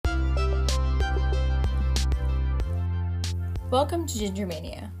Welcome to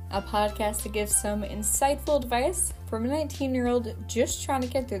Gingermania, a podcast that gives some insightful advice from a 19-year-old just trying to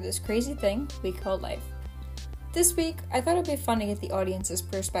get through this crazy thing we call life. This week, I thought it'd be fun to get the audience's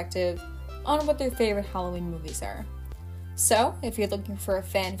perspective on what their favorite Halloween movies are. So, if you're looking for a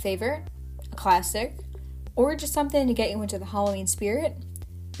fan favorite, a classic, or just something to get you into the Halloween spirit,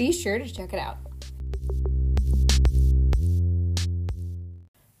 be sure to check it out.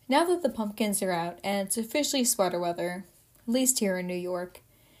 Now that the pumpkins are out and it's officially sweater weather, at least here in New York,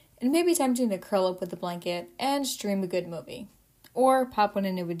 it may be tempting to curl up with a blanket and stream a good movie, or pop one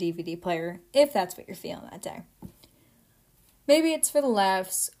into a DVD player if that's what you're feeling that day. Maybe it's for the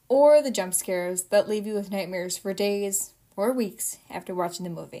laughs or the jump scares that leave you with nightmares for days or weeks after watching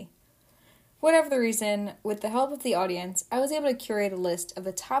the movie. Whatever the reason, with the help of the audience, I was able to curate a list of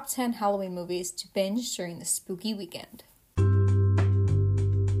the top 10 Halloween movies to binge during the spooky weekend.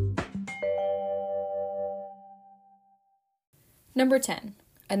 Number 10,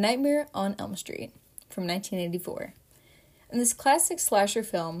 A Nightmare on Elm Street, from 1984. In this classic slasher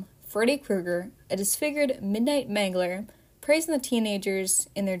film, Freddy Krueger, a disfigured midnight mangler, preys on the teenagers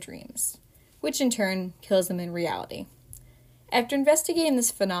in their dreams, which in turn kills them in reality. After investigating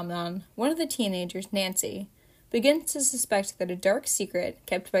this phenomenon, one of the teenagers, Nancy, begins to suspect that a dark secret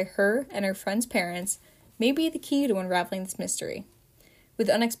kept by her and her friend's parents may be the key to unraveling this mystery. With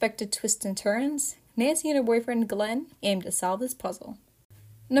unexpected twists and turns, Nancy and her boyfriend Glenn aim to solve this puzzle.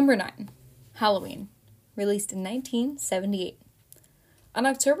 Number 9. Halloween, released in 1978. On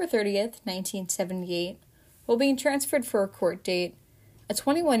October 30th, 1978, while being transferred for a court date, a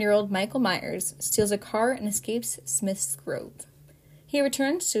 21-year-old Michael Myers steals a car and escapes Smith's Grove. He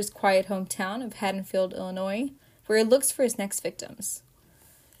returns to his quiet hometown of Haddonfield, Illinois, where he looks for his next victims.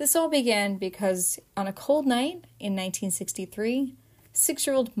 This all began because, on a cold night in 1963,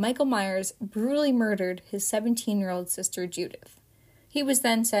 6-year-old Michael Myers brutally murdered his 17-year-old sister Judith. He was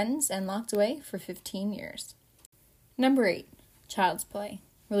then sentenced and locked away for 15 years. Number 8. Child's Play,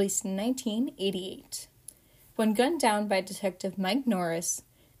 released in 1988. When gunned down by Detective Mike Norris,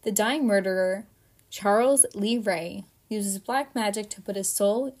 the dying murderer, Charles Lee Ray, uses black magic to put his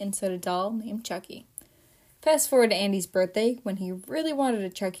soul inside a doll named Chucky. Fast forward to Andy's birthday, when he really wanted a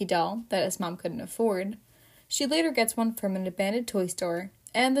Chucky doll that his mom couldn't afford. She later gets one from an abandoned toy store,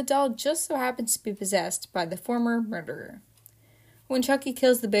 and the doll just so happens to be possessed by the former murderer. When Chucky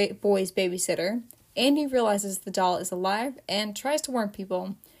kills the boy's babysitter, Andy realizes the doll is alive and tries to warn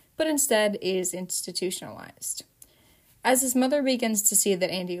people, but instead is institutionalized. As his mother begins to see that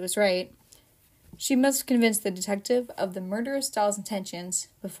Andy was right, she must convince the detective of the murderous doll's intentions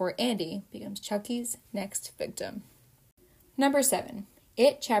before Andy becomes Chucky's next victim. Number 7.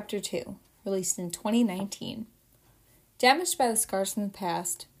 It Chapter 2, released in 2019. Damaged by the scars from the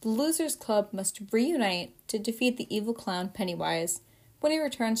past, the Losers Club must reunite to defeat the evil clown Pennywise when he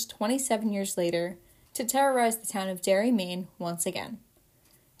returns 27 years later to terrorize the town of Derry, Maine once again.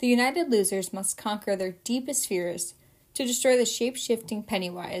 The united losers must conquer their deepest fears to destroy the shape-shifting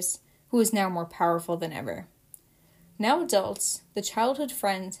Pennywise, who is now more powerful than ever. Now adults, the childhood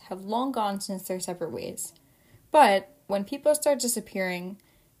friends have long gone since their separate ways. But when people start disappearing,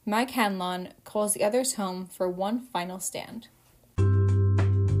 Mike Hanlon calls the others home for one final stand.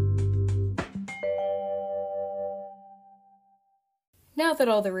 Now that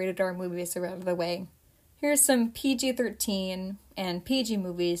all the rated R movies are out of the way, here's some PG-13 and PG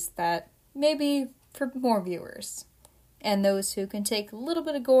movies that may be for more viewers, and those who can take a little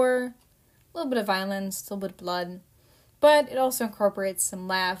bit of gore, a little bit of violence, a little bit of blood, but it also incorporates some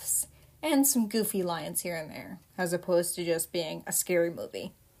laughs and some goofy lines here and there, as opposed to just being a scary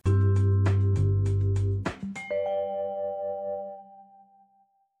movie.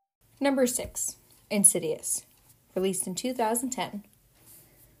 Number 6. Insidious, released in 2010.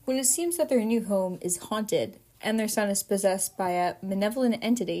 When it seems that their new home is haunted and their son is possessed by a malevolent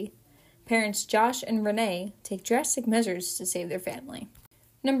entity, parents Josh and Renee take drastic measures to save their family.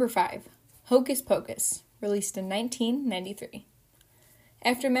 Number 5. Hocus Pocus, released in 1993.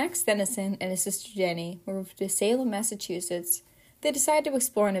 After Max Dennison and his sister Jenny moved to Salem, Massachusetts, they decide to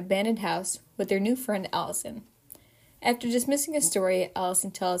explore an abandoned house with their new friend Allison. After dismissing a story Allison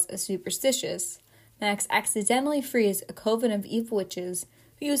tells as superstitious, Max accidentally frees a coven of evil witches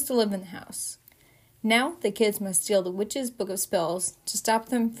who used to live in the house. Now, the kids must steal the witch's book of spells to stop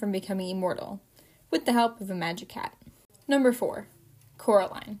them from becoming immortal, with the help of a magic cat. Number 4.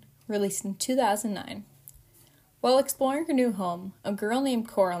 Coraline, released in 2009. While exploring her new home, a girl named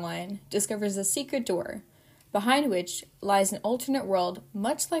Coraline discovers a secret door, behind which lies an alternate world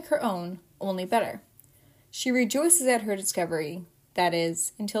much like her own, only better. She rejoices at her discovery, that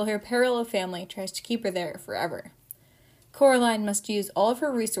is, until her parallel family tries to keep her there forever. Coraline must use all of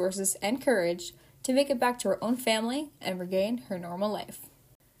her resources and courage to make it back to her own family and regain her normal life.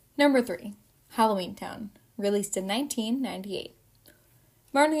 Number 3. Halloween Town, released in 1998.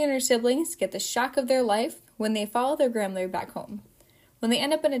 Marnie and her siblings get the shock of their life when they follow their grandmother back home, when they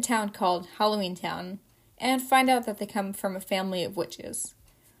end up in a town called Halloween Town and find out that they come from a family of witches.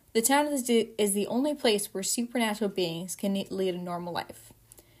 The town is the only place where supernatural beings can lead a normal life.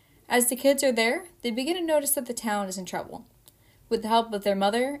 As the kids are there, they begin to notice that the town is in trouble. With the help of their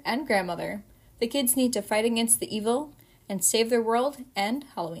mother and grandmother, the kids need to fight against the evil and save their world and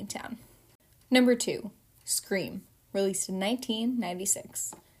Halloween Town. Number 2. Scream, released in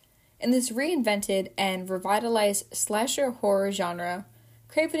 1996. In this reinvented and revitalized slasher horror genre,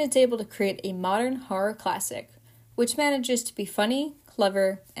 Craven is able to create a modern horror classic, which manages to be funny,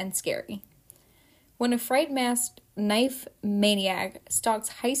 clever, and scary. When a fright-masked knife maniac stalks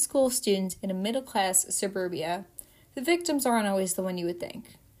high school students in a middle-class suburbia, the victims aren't always the one you would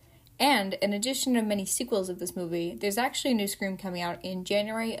think. And, in addition to many sequels of this movie, there's actually a new Scream coming out in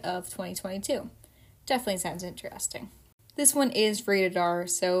January of 2022. Definitely sounds interesting. This one is rated R,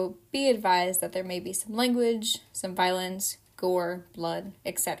 so be advised that there may be some language, some violence, gore, blood,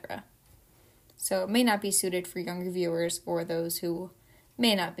 etc. So it may not be suited for younger viewers or those who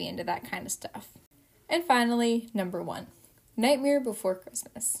may not be into that kind of stuff. And finally, number 1. Nightmare Before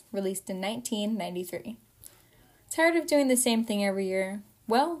Christmas, released in 1993. Tired of doing the same thing every year?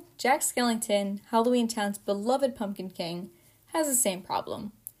 Well, Jack Skellington, Halloween Town's beloved Pumpkin King, has the same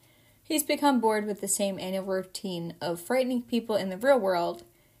problem. He's become bored with the same annual routine of frightening people in the real world,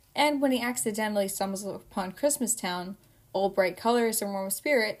 and when he accidentally stumbles upon Christmas Town, all bright colors and warm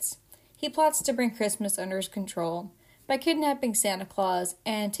spirits, he plots to bring Christmas under his control by kidnapping Santa Claus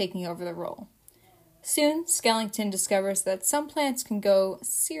and taking over the role. Soon, Skellington discovers that some plans can go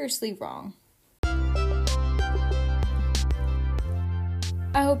seriously wrong.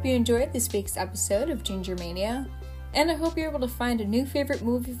 I hope you enjoyed this week's episode of Ginger Mania, and I hope you're able to find a new favorite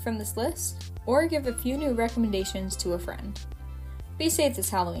movie from this list, or give a few new recommendations to a friend. Be safe this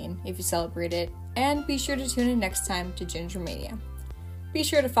Halloween if you celebrate it, and be sure to tune in next time to Ginger Mania. Be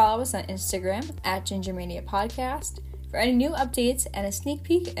sure to follow us on Instagram at Ginger Mania Podcast for any new updates and a sneak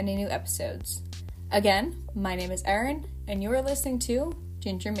peek at any new episodes. Again, my name is Erin, and you are listening to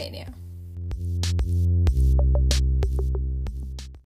Ginger Mania.